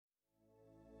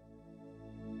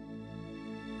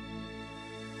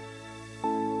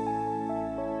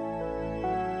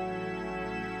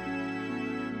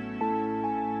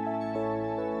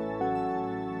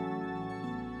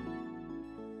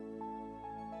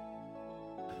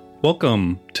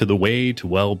Welcome to the Way to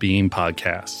Well-Being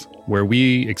podcast, where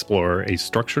we explore a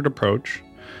structured approach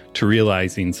to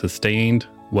realizing sustained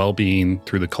well-being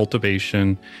through the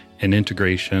cultivation and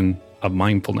integration of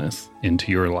mindfulness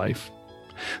into your life.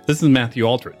 This is Matthew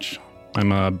Aldrich.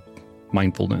 I'm a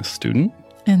mindfulness student.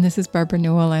 And this is Barbara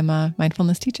Newell. I'm a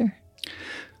mindfulness teacher.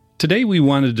 Today, we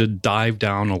wanted to dive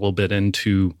down a little bit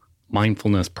into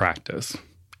mindfulness practice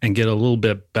and get a little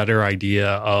bit better idea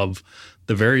of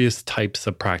the various types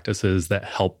of practices that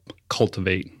help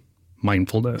cultivate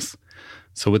mindfulness.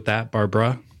 So with that,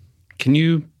 Barbara, can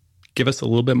you give us a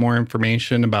little bit more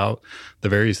information about the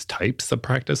various types of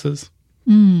practices?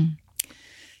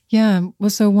 Yeah. Well,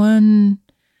 so one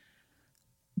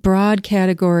broad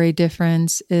category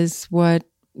difference is what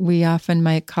we often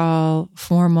might call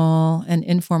formal and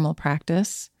informal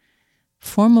practice.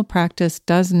 Formal practice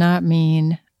does not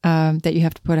mean that you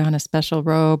have to put on a special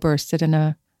robe or sit in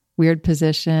a weird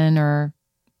position, or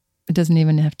it doesn't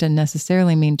even have to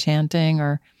necessarily mean chanting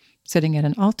or sitting at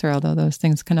an altar, although those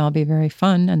things can all be very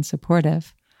fun and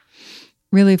supportive.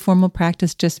 Really, formal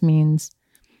practice just means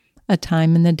a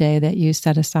time in the day that you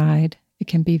set aside. It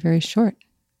can be very short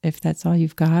if that's all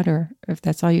you've got or if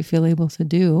that's all you feel able to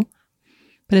do.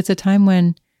 But it's a time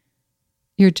when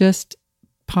you're just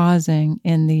pausing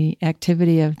in the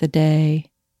activity of the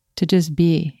day to just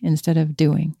be instead of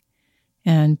doing,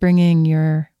 and bringing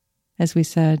your, as we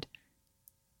said,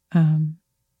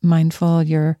 mindful,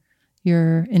 your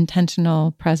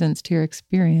intentional presence to your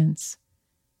experience,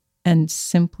 and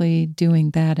simply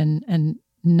doing that and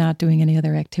not doing any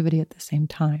other activity at the same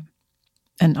time.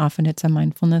 And often it's a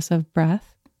mindfulness of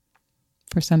breath.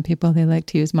 For some people, they like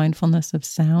to use mindfulness of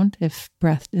sound if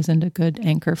breath isn't a good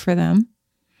anchor for them.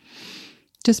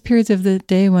 Just periods of the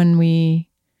day when we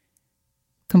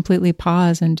completely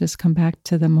pause and just come back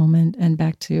to the moment and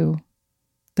back to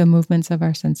the movements of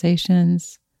our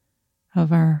sensations,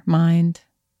 of our mind,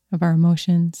 of our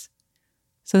emotions.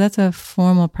 So that's a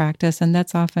formal practice, and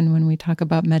that's often when we talk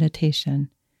about meditation.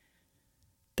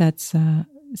 That's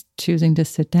choosing to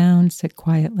sit down, sit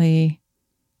quietly.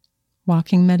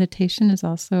 Walking meditation is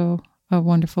also a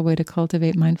wonderful way to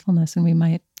cultivate mindfulness, and we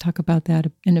might talk about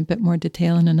that in a bit more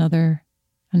detail in another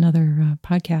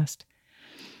podcast.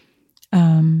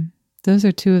 Those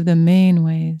are two of the main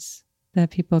ways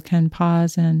that people can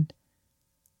pause and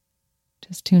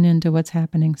just tune into what's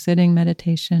happening, sitting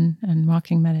meditation and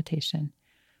walking meditation.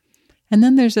 And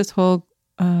then there's this whole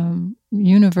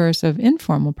universe of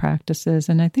informal practices,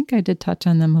 and I think I did touch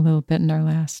on them a little bit in our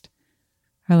last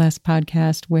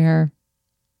podcast, where,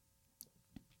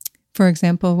 for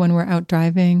example, when we're out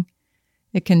driving,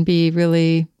 it can be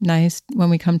really nice when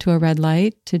we come to a red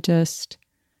light to just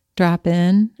drop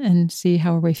in and see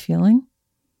how are we feeling.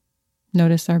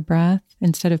 Notice our breath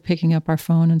instead of picking up our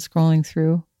phone and scrolling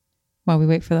through while we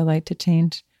wait for the light to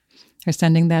change or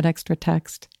sending that extra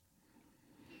text.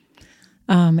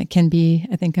 It can be,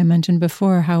 I think I mentioned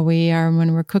before, how we are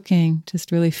when we're cooking,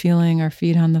 just really feeling our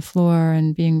feet on the floor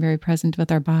and being very present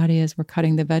with our body as we're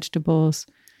cutting the vegetables,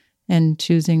 and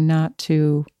choosing not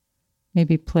to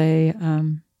maybe play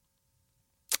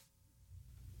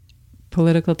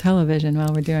political television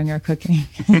while we're doing our cooking.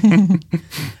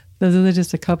 Those are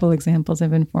just a couple examples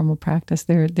of informal practice.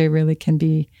 They really can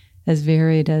be as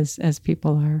varied as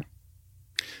people are.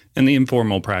 And the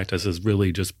informal practice is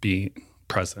really just being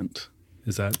present.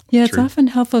 Is that true? It's true? often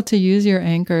helpful to use your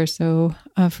anchor. So,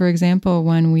 for example,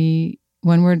 when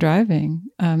we're driving,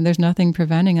 there's nothing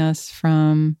preventing us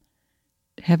from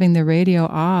having the radio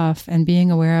off and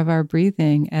being aware of our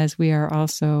breathing, as we are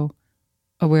also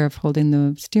aware of holding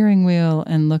the steering wheel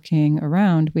and looking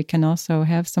around. We can also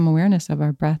have some awareness of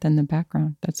our breath in the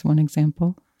background. That's one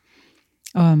example.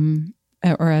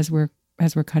 Or as we're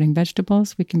cutting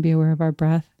vegetables, we can be aware of our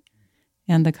breath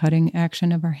and the cutting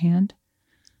action of our hand.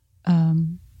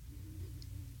 And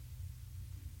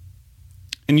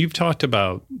you've talked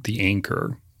about the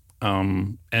anchor,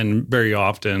 and very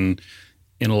often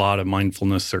in a lot of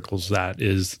mindfulness circles, that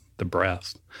is the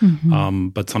breath. Mm-hmm.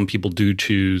 But some people do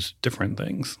choose different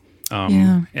things.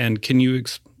 And can you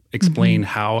explain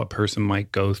how a person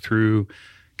might go through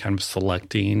kind of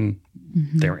selecting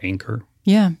their anchor?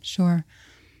 Yeah, sure.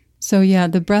 So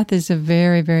the breath is a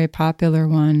very, very popular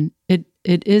one. It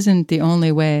isn't the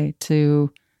only way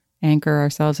to anchor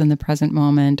ourselves in the present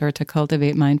moment or to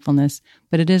cultivate mindfulness,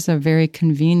 but it is a very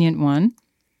convenient one.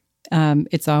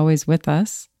 It's always with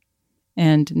us,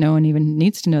 and no one even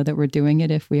needs to know that we're doing it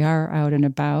if we are out and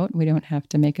about. We don't have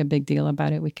to make a big deal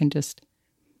about it. We can just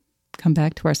come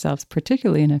back to ourselves,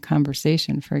 particularly in a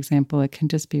conversation, for example. It can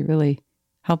just be really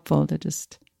helpful to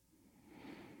just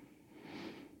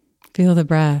Feel the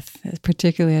breath,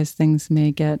 particularly as things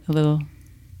may get a little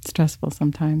stressful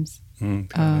sometimes.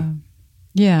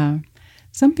 Yeah.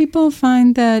 Some people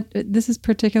find that this is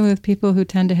particular with people who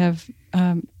tend to have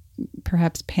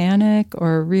perhaps panic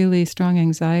or really strong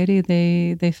anxiety.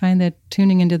 They find that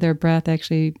tuning into their breath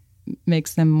actually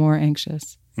makes them more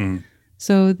anxious.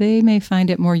 So they may find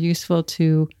it more useful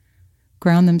to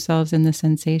ground themselves in the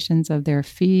sensations of their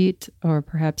feet or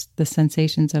perhaps the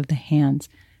sensations of the hands.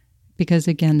 Because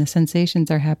again, the sensations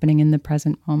are happening in the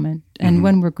present moment. And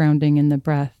when we're grounding in the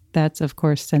breath, that's of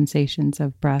course sensations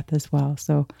of breath as well.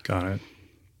 So got it.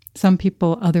 Some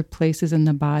people, other places in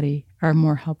the body are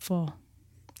more helpful.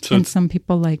 And some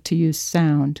people like to use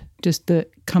sound, just the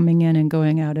coming in and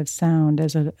going out of sound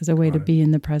as a way to be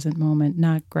in the present moment,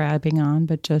 not grabbing on,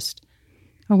 but just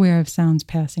aware of sounds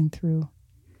passing through.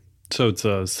 So it's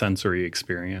a sensory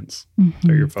experience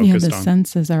that you're focused on? Yeah, the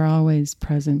senses are always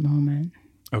present moment.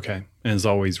 Okay. And is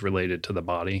always related to the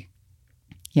body?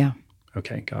 Yeah.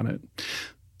 Okay, got it.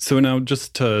 So now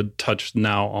just to touch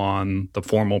now on the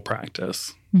formal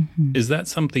practice, is that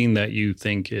something that you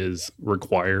think is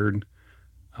required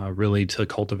really to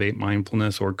cultivate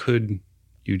mindfulness, or could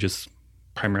you just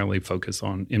primarily focus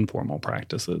on informal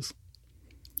practices?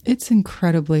 It's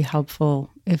incredibly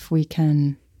helpful if we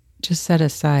can just set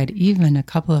aside even a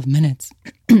couple of minutes.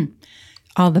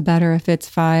 All the better if it's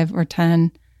 5 or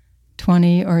 10,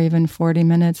 20, or even 40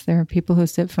 minutes. There are people who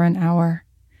sit for an hour.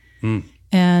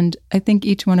 And I think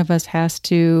each one of us has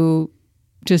to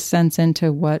just sense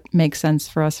into what makes sense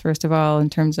for us, first of all, in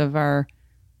terms of our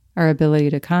ability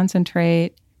to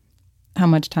concentrate, how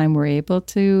much time we're able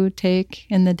to take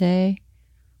in the day.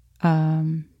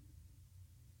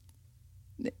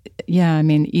 Yeah, I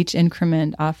mean, each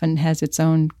increment often has its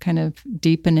own kind of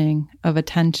deepening of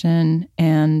attention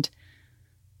and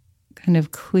kind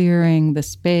of clearing the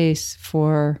space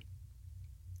for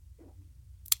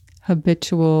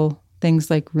habitual things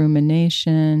like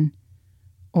rumination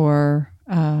or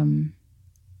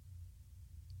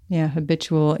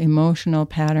habitual emotional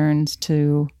patterns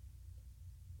to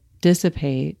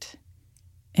dissipate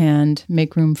and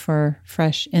make room for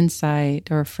fresh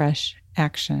insight or fresh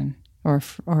action or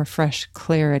fresh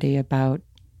clarity about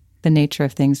the nature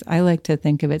of things. I like to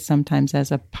think of it sometimes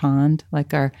as a pond,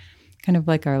 like our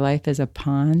life is a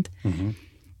pond.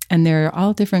 And there are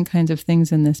all different kinds of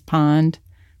things in this pond.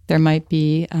 There might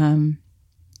be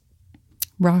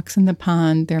rocks in the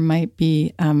pond. There might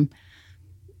be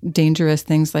dangerous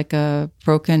things like a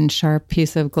broken, sharp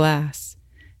piece of glass.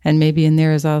 And maybe in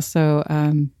there is also,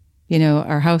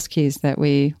 our house keys that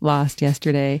we lost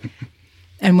yesterday.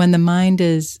 And when the mind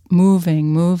is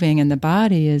moving, and the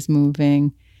body is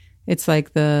moving, it's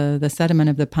like the sediment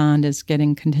of the pond is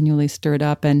getting continually stirred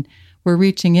up, and we're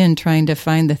reaching in, trying to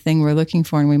find the thing we're looking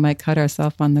for, and we might cut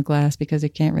ourselves on the glass because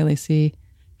it can't really see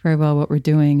very well what we're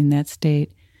doing in that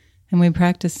state. And we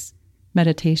practice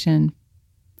meditation.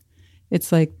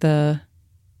 It's like the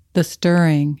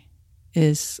stirring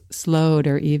is slowed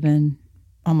or even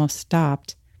almost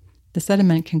stopped. The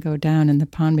sediment can go down and the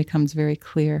pond becomes very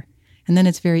clear. And then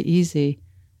it's very easy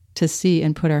to see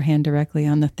and put our hand directly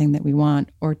on the thing that we want,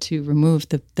 or to remove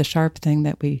the sharp thing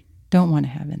that we don't want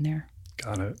to have in there.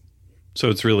 Got it. So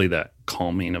it's really that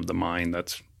calming of the mind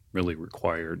that's really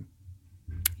required.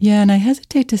 Yeah, and I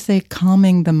hesitate to say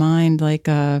calming the mind like,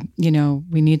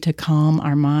 we need to calm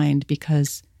our mind,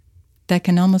 because that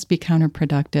can almost be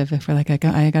counterproductive. If we're like, I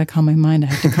got to calm my mind, I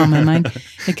have to calm my mind.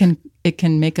 It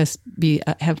can make us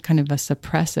have kind of a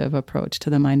suppressive approach to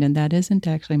the mind, and that isn't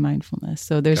actually mindfulness.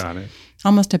 So there's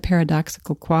almost a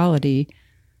paradoxical quality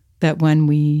that when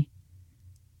we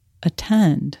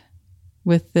attend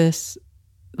with this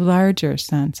larger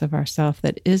sense of ourself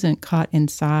that isn't caught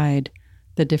inside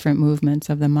the different movements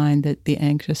of the mind, that the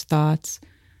anxious thoughts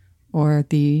or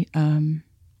the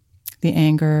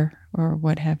anger or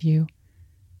what have you,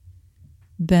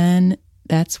 then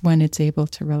that's when it's able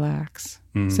to relax.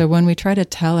 So when we try to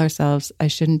tell ourselves, I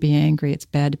shouldn't be angry, it's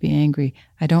bad to be angry,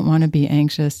 I don't want to be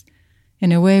anxious,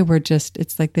 in a way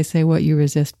it's like they say, what you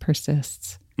resist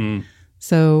persists.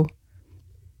 So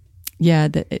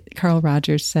Carl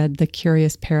Rogers said, the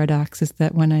curious paradox is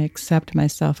that when I accept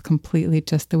myself completely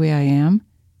just the way I am,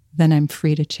 then I'm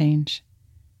free to change.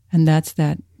 And that's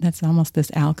almost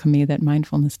this alchemy that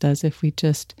mindfulness does. If we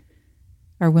just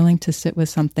are willing to sit with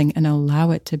something and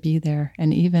allow it to be there,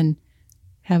 and even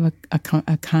have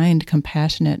a kind,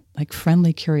 compassionate, like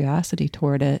friendly curiosity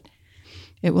toward it,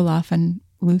 it will often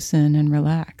loosen and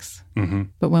relax.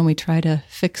 But when we try to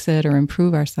fix it or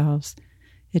improve ourselves,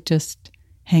 it just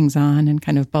hangs on and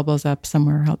kind of bubbles up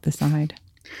somewhere out the side.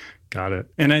 Got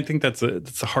it. And I think that's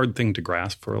a hard thing to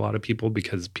grasp for a lot of people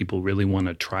because people really want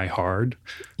to try hard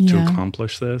to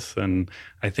accomplish this. And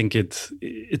I think it's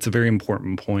a very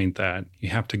important point that you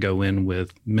have to go in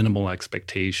with minimal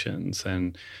expectations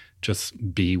and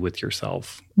just be with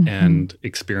yourself and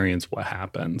experience what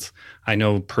happens. I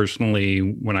know personally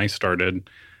when I started,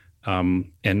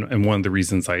 and one of the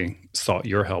reasons I sought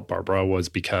your help, Barbara, was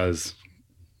because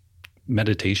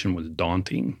meditation was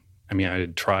daunting. I mean, I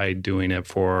had tried doing it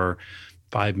for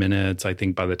 5 minutes. I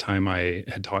think by the time I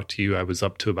had talked to you, I was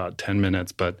up to about 10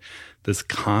 minutes. But this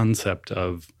concept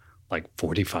of like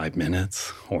 45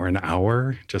 minutes or an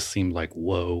hour just seemed like,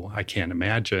 whoa, I can't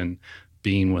imagine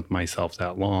being with myself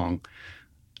that long.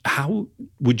 How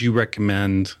would you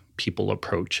recommend people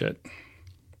approach it?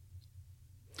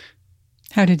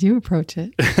 How did you approach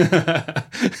it?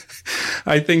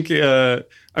 I think, I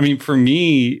mean, for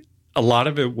me, a lot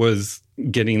of it was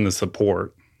getting the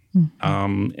support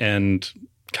and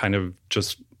kind of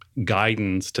just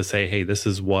guidance to say, hey, this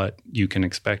is what you can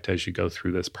expect as you go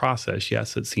through this process.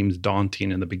 Yes, it seems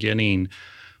daunting in the beginning,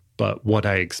 but what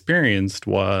I experienced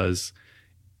was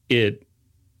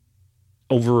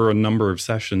over a number of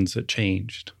sessions, it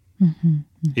changed.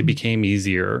 It became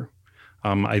easier.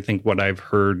 I think what I've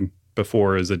heard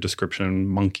before is a description,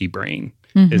 monkey brain,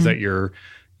 is that your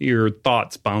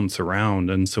thoughts bounce around.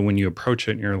 And so when you approach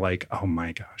it and you're like, oh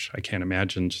my gosh, I can't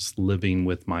imagine just living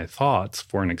with my thoughts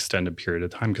for an extended period of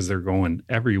time because they're going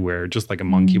everywhere, just like a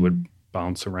monkey would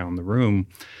bounce around the room.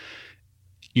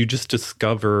 You just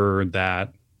discover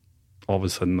that all of a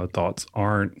sudden the thoughts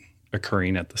aren't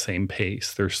occurring at the same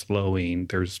pace. They're slowing.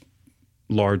 There's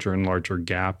larger and larger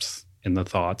gaps in the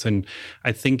thoughts. And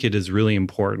I think it is really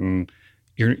important.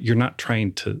 You're not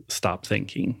trying to stop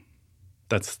thinking.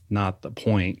 That's not the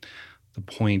point. The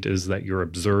point is that you're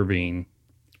observing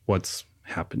what's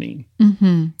happening.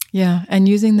 Yeah. And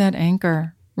using that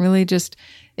anchor, really just,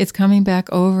 it's coming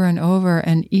back over and over.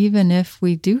 And even if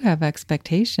we do have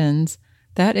expectations,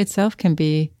 that itself can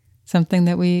be something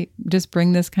that we just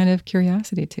bring this kind of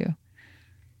curiosity to.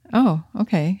 Oh,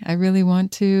 okay. I really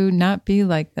want to not be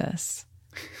like this.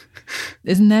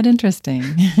 Isn't that interesting?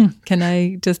 Can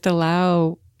I just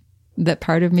allow that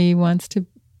part of me wants to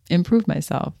improve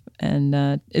myself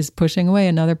and is pushing away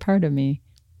another part of me?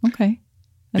 Okay.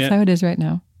 That's how it is right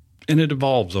now. And it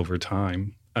evolves over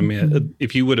time. I mean,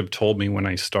 if you would have told me when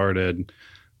I started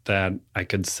that I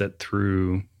could sit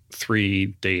through 3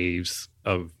 days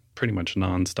of pretty much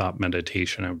nonstop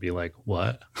meditation, I would be like,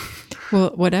 what?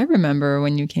 Well, what I remember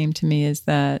when you came to me is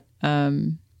that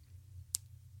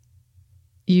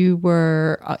you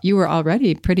were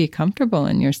already pretty comfortable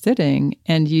in your sitting,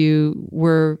 and you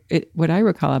were, what I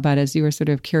recall about it is you were sort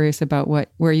of curious about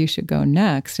where you should go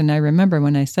next. And I remember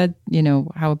when I said,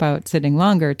 how about sitting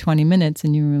longer, 20 minutes?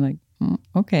 And you were like,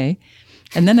 okay.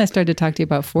 And then I started to talk to you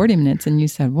about 40 minutes, and you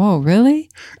said, whoa, really?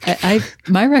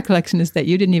 My recollection is that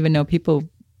you didn't even know people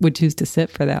would choose to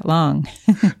sit for that long.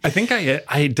 I think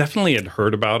I definitely had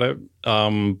heard about it,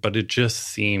 but it just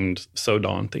seemed so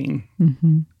daunting.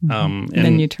 And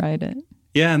then you tried it.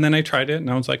 Yeah, and then I tried it,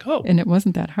 and I was like, oh. And it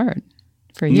wasn't that hard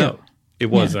for you. No, it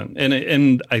wasn't. Yeah.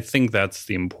 And I think that's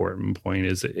the important point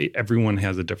is everyone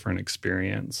has a different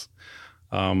experience.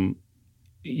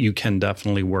 You can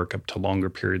definitely work up to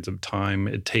longer periods of time.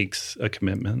 It takes a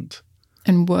commitment.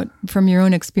 And from your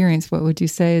own experience, what would you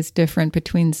say is different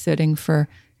between sitting for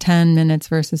 10 minutes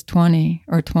versus 20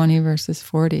 or 20 versus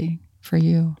 40 for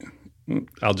you?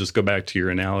 I'll just go back to your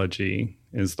analogy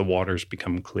is the waters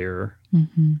become clearer.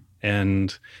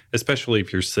 And especially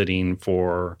if you're sitting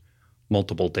for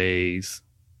multiple days,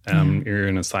 you're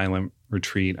in a silent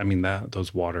retreat. I mean,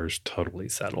 those waters totally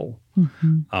settle.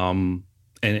 And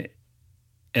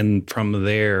from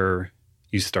there,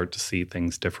 you start to see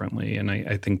things differently. And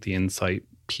I think the insight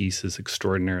piece is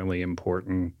extraordinarily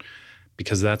important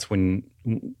because that's when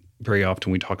very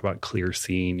often we talk about clear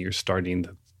seeing. You're starting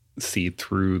to see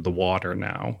through the water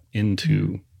now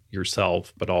into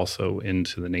yourself, but also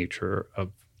into the nature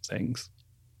of things.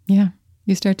 Yeah.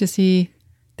 You start to see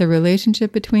the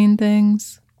relationship between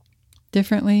things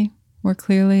differently, more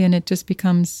clearly, and it just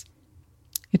becomes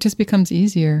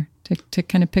easier to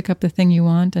kind of pick up the thing you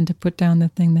want and to put down the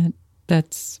thing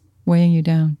that's weighing you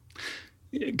down.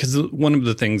 Because one of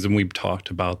the things, and we've talked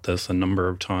about this a number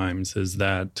of times, is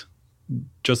that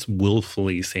just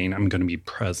willfully saying, I'm going to be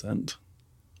present.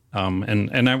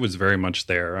 And I was very much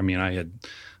there. I mean, I had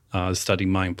studied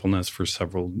mindfulness for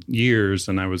several years,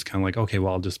 and I was kind of like, okay,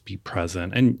 well, I'll just be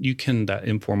present. And that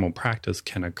informal practice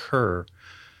can occur.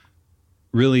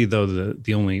 Really, though,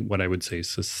 the only, what I would say,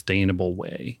 sustainable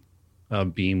way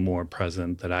being more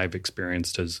present that I've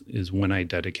experienced is when I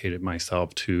dedicated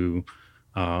myself to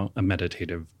a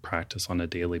meditative practice on a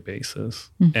daily basis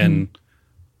and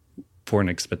for an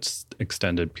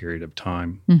extended period of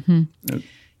time.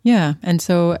 Yeah. And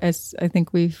so, as I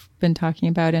think we've been talking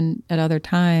about at other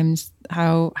times,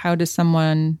 how does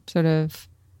someone sort of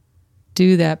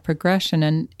do that progression?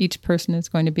 And each person is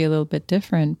going to be a little bit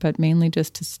different, but mainly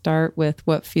just to start with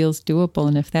what feels doable.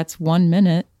 And if that's 1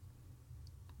 minute,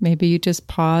 maybe you just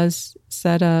pause,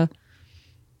 set a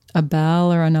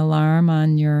bell or an alarm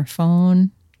on your phone,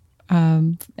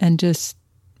 and just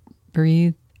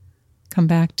breathe. Come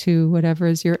back to whatever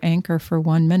is your anchor for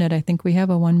 1 minute. I think we have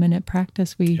a 1 minute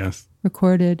practice we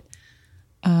recorded.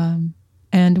 And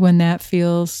when that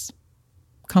feels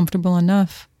comfortable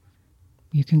enough,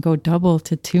 you can go double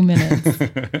to 2 minutes.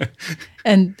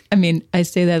 And I mean, I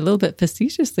say that a little bit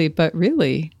facetiously, but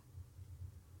really,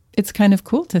 it's kind of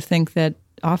cool to think that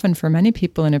often for many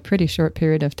people in a pretty short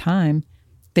period of time,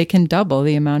 they can double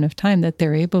the amount of time that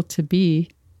they're able to be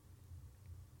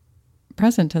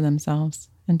present to themselves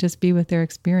and just be with their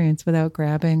experience without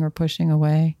grabbing or pushing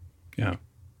away. Yeah.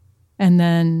 And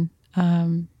then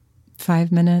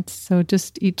 5 minutes. So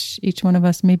just each one of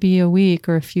us, maybe a week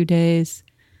or a few days,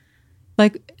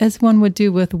 like as one would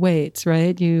do with weights,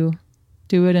 right? You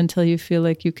do it until you feel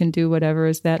like you can do whatever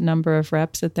is that number of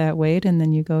reps at that weight, and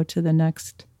then you go to the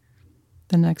next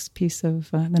piece of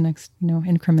the next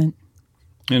increment.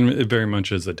 And it very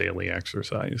much is a daily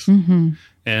exercise.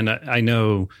 And I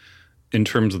know in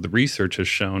terms of the research has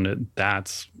shown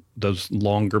that those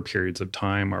longer periods of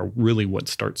time are really what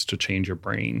starts to change your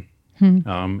brain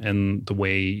and the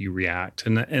way you react.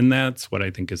 And that's what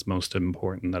I think is most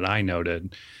important that I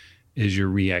noted is your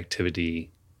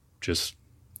reactivity just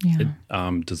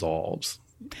dissolves.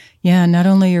 Yeah, not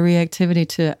only your reactivity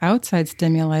to outside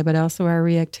stimuli, but also our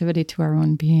reactivity to our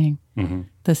own being.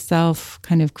 The self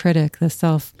kind of critic, the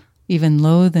self even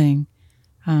loathing.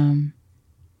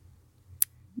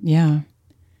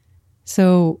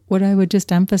 So what I would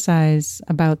just emphasize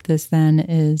about this then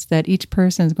is that each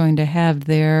person is going to have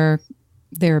their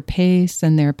pace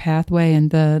and their pathway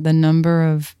and the number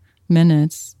of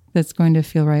minutes that's going to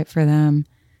feel right for them.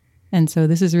 And so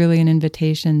this is really an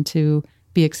invitation to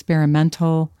be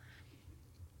experimental,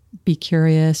 be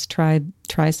curious, try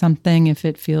something. If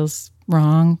it feels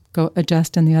wrong, go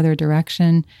adjust in the other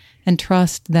direction, and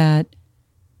trust that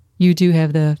you do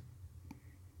have the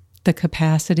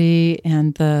capacity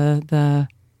and the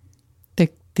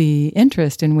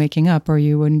interest in waking up, or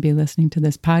you wouldn't be listening to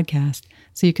this podcast.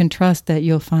 So you can trust that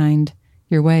you'll find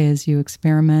your way as you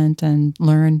experiment and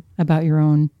learn about your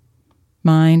own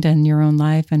mind and your own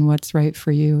life and what's right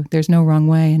for you. There's no wrong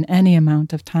way, and any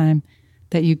amount of time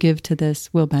that you give to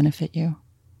this will benefit you.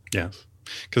 Yes.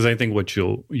 Because I think what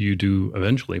you do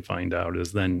eventually find out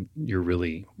is then you're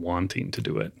really wanting to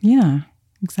do it. Yeah,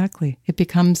 exactly. It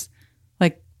becomes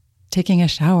like taking a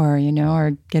shower,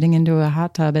 or getting into a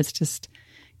hot tub. It's just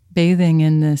bathing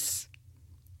in this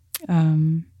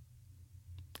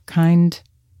kind,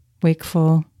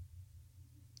 wakeful,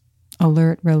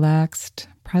 alert, relaxed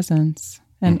presence.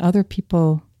 And other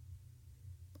people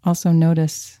also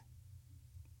notice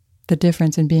the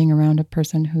difference in being around a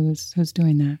person who's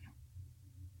doing that.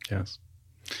 Yes.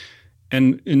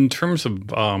 And in terms of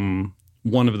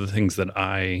one of the things that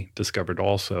I discovered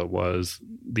also was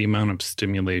the amount of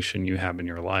stimulation you have in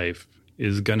your life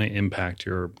is going to impact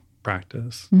your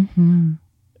practice.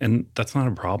 And that's not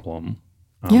a problem.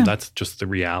 That's just the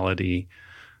reality.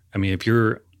 I mean, if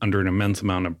you're under an immense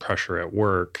amount of pressure at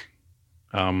work,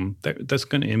 that's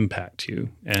going to impact you.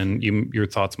 And your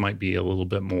thoughts might be a little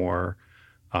bit more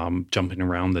jumping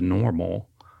around than normal.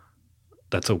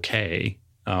 That's okay.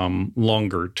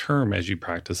 Longer term, as you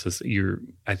practice this,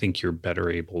 I think you're better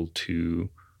able to,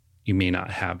 you may not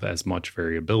have as much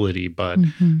variability, but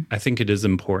I think it is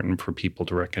important for people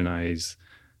to recognize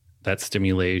that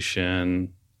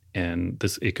stimulation, and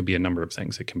it could be a number of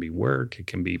things. It can be work, it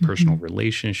can be personal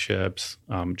relationships,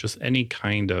 just any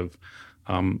kind of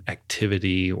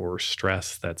activity or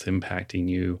stress that's impacting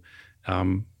you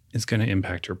is going to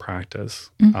impact your practice.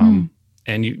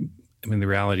 The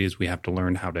reality is we have to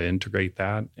learn how to integrate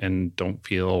that and don't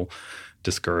feel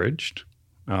discouraged,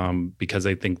 because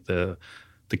I think the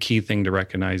key thing to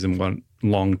recognize and what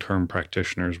long-term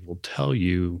practitioners will tell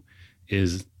you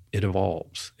is it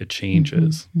evolves, it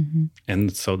changes.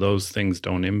 And so those things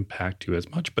don't impact you as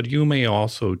much, but you may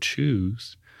also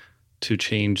choose to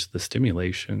change the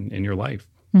stimulation in your life.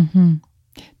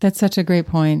 That's such a great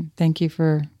point. Thank you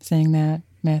for saying that,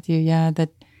 Matthew. Yeah, that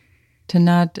to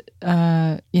not,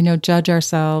 judge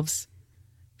ourselves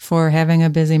for having a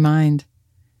busy mind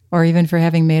or even for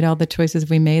having made all the choices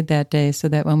we made that day so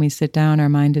that when we sit down, our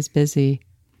mind is busy.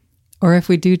 Or if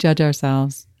we do judge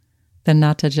ourselves, then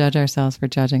not to judge ourselves for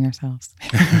judging ourselves.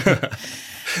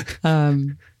 Well,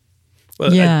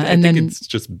 yeah, I think it's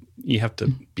just, you have to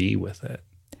be with it.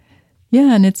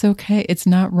 Yeah, and it's okay. It's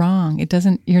not wrong.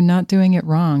 You're not doing it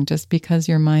wrong just because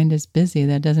your mind is busy.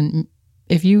 That doesn't,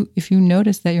 if you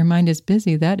notice that your mind is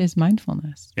busy, that is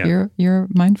mindfulness. Yeah. You're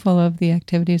mindful of the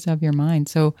activities of your mind.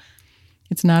 So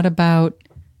it's not about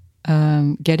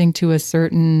getting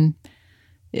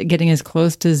as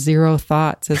close to zero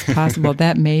thoughts as possible.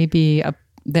 That may be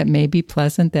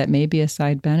pleasant. That may be a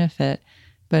side benefit,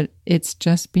 but it's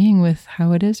just being with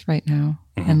how it is right now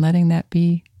and letting that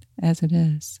be as it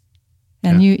is.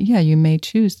 And you may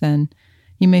choose then.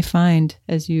 You may find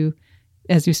as you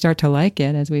start to like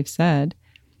it, as we've said,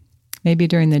 maybe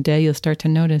during the day you'll start to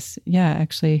notice,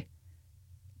 actually,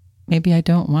 maybe I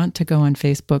don't want to go on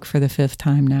Facebook for the 5th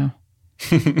time now.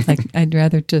 Like, I'd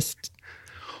rather just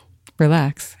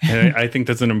relax. And I think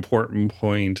that's an important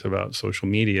point about social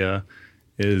media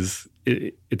is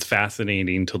it's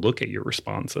fascinating to look at your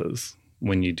responses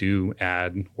when you do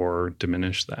add or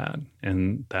diminish that.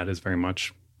 And that is very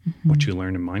much what you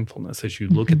learn in mindfulness as you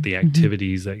look at the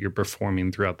activities that you're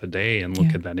performing throughout the day and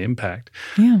look at that impact.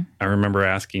 Yeah. I remember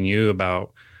asking you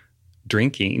about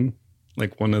drinking.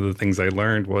 Like, one of the things I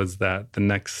learned was that the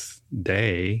next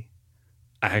day,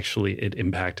 it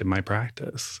impacted my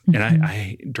practice. And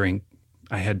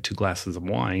I had 2 glasses of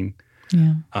wine,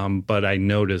 but I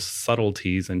noticed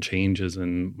subtleties and changes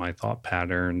in my thought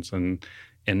patterns. And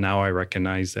now I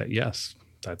recognize that, yes,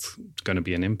 that's going to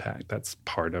be an impact. That's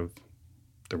part of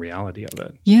the reality of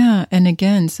it. Yeah. And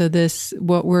again, so this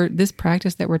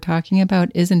practice that we're talking about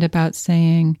isn't about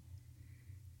saying,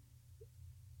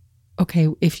 okay,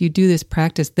 if you do this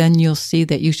practice, then you'll see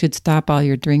that you should stop all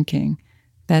your drinking.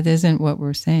 That isn't what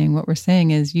we're saying. What we're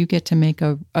saying is you get to make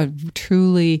a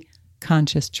truly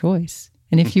conscious choice.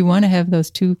 And if you want to have those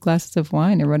 2 glasses of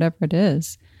wine or whatever it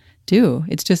is, do.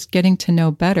 It's just getting to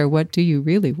know better, what do you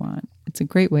really want? It's a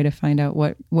great way to find out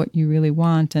what you really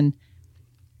want. And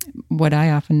what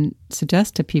I often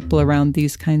suggest to people around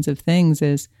these kinds of things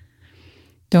is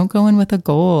don't go in with a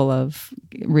goal of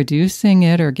reducing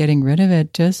it or getting rid of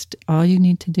it. Just all you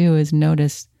need to do is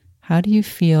notice, how do you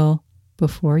feel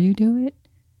before you do it?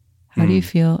 How do you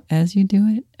feel as you do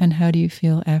it? And how do you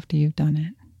feel after you've done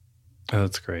it? Oh,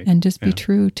 that's great. And just be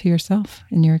true to yourself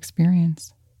in your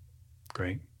experience.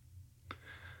 Great.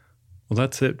 Well,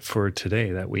 that's it for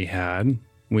today that we had.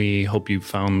 We hope you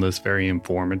found this very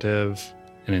informative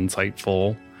and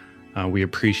insightful. We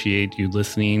appreciate you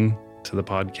listening to the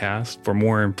podcast. For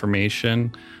more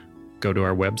information, go to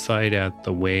our website at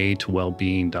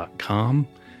thewaytowellbeing.com.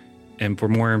 And for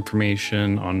more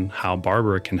information on how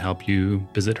Barbara can help you,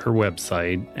 visit her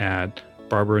website at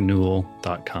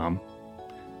barbaranewell.com.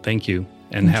 Thank you,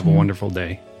 and have a wonderful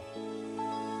day.